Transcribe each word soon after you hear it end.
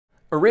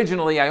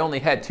Originally, I only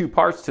had 2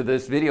 parts to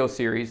this video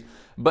series,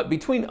 but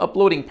between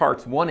uploading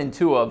parts 1 and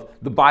 2 of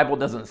The Bible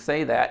Doesn't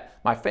Say That,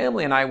 my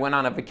family and I went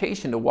on a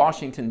vacation to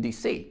Washington,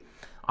 D.C.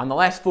 On the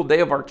last full day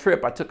of our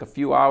trip, I took a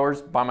few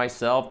hours by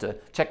myself to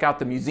check out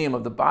the Museum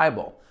of the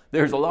Bible.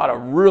 There's a lot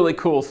of really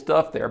cool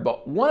stuff there,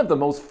 but one of the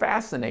most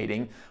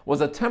fascinating was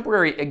a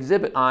temporary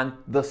exhibit on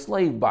the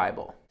slave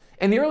Bible.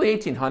 In the early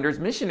 1800s,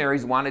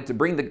 missionaries wanted to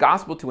bring the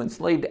gospel to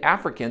enslaved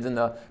Africans in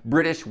the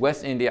British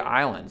West India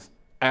Islands.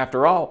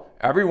 After all,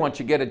 everyone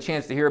should get a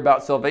chance to hear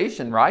about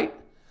salvation, right?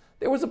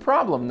 There was a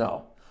problem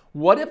though.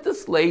 What if the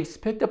slaves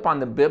picked up on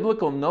the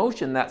biblical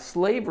notion that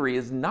slavery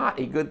is not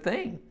a good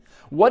thing?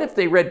 What if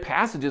they read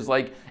passages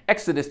like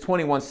Exodus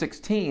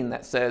 21:16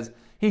 that says,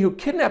 "He who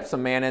kidnaps a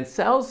man and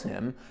sells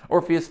him, or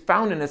if he is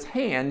found in his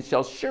hand,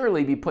 shall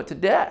surely be put to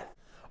death"?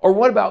 Or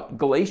what about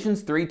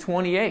Galatians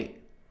 3:28?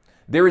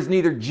 "There is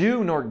neither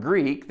Jew nor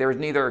Greek, there is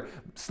neither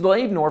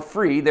slave nor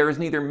free, there is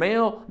neither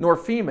male nor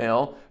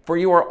female, for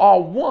you are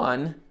all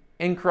one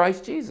in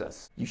Christ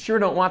Jesus." You sure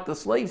don't want the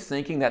slaves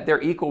thinking that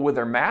they're equal with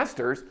their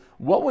masters.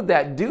 What would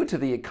that do to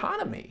the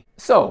economy?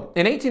 So,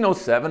 in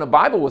 1807, a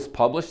Bible was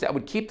published that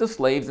would keep the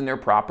slaves in their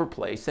proper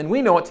place, and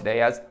we know it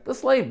today as the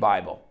Slave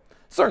Bible.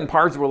 Certain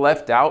parts were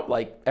left out,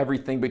 like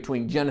everything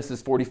between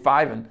Genesis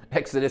 45 and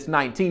Exodus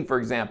 19, for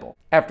example.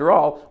 After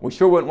all, we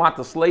sure wouldn't want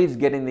the slaves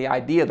getting the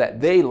idea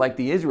that they, like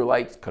the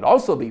Israelites, could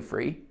also be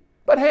free.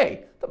 But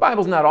hey, the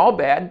Bible's not all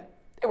bad.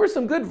 There were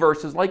some good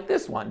verses like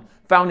this one,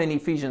 found in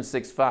Ephesians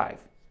 6:5.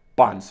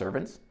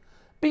 "Bondservants,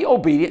 be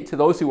obedient to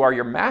those who are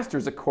your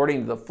masters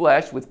according to the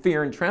flesh, with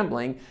fear and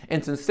trembling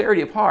and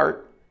sincerity of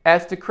heart,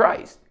 as to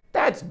Christ."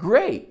 That's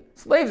great.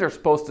 Slaves are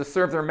supposed to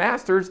serve their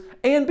masters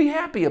and be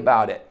happy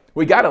about it.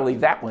 We got to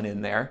leave that one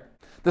in there.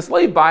 The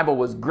Slave Bible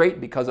was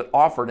great because it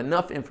offered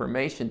enough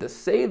information to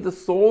save the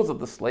souls of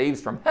the slaves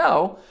from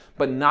hell,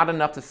 but not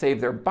enough to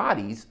save their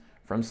bodies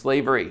from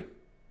slavery.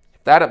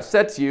 If that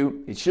upsets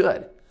you, it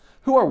should.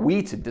 Who are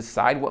we to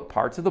decide what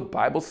parts of the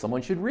Bible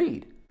someone should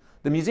read?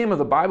 The Museum of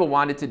the Bible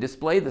wanted to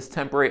display this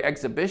temporary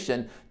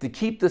exhibition to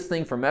keep this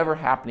thing from ever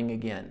happening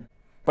again.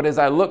 But as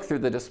I looked through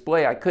the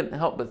display, I couldn't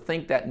help but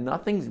think that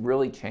nothing's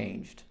really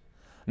changed.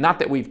 Not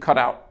that we've cut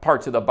out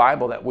parts of the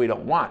Bible that we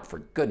don't want, for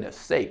goodness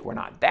sake, we're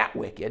not that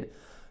wicked.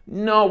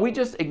 No, we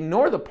just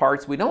ignore the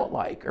parts we don't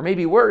like, or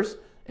maybe worse,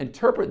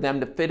 interpret them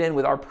to fit in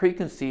with our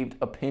preconceived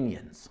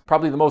opinions.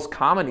 Probably the most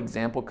common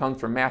example comes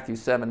from Matthew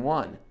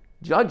 7:1.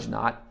 "Judge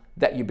not,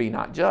 that you be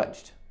not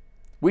judged."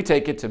 We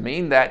take it to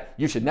mean that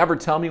you should never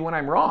tell me when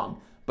I'm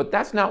wrong, but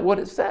that's not what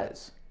it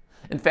says.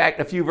 In fact,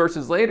 a few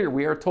verses later,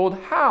 we are told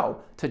how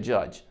to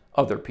judge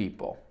other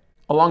people.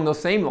 Along those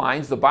same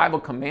lines, the Bible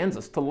commands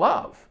us to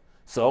love.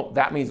 So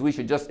that means we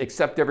should just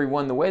accept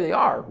everyone the way they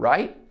are,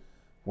 right?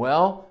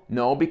 Well,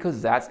 no,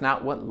 because that's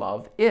not what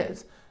love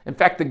is. In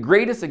fact, the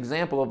greatest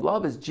example of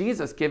love is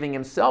Jesus giving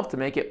himself to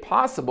make it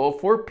possible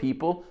for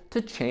people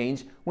to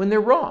change when they're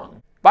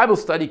wrong. Bible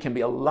study can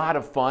be a lot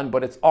of fun,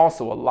 but it's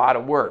also a lot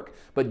of work.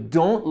 But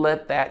don't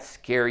let that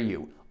scare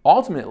you.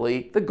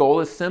 Ultimately, the goal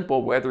is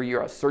simple, whether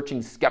you're a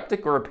searching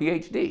skeptic or a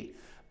PhD.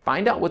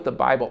 Find out what the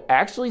Bible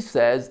actually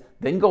says,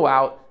 then go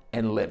out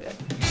and live it.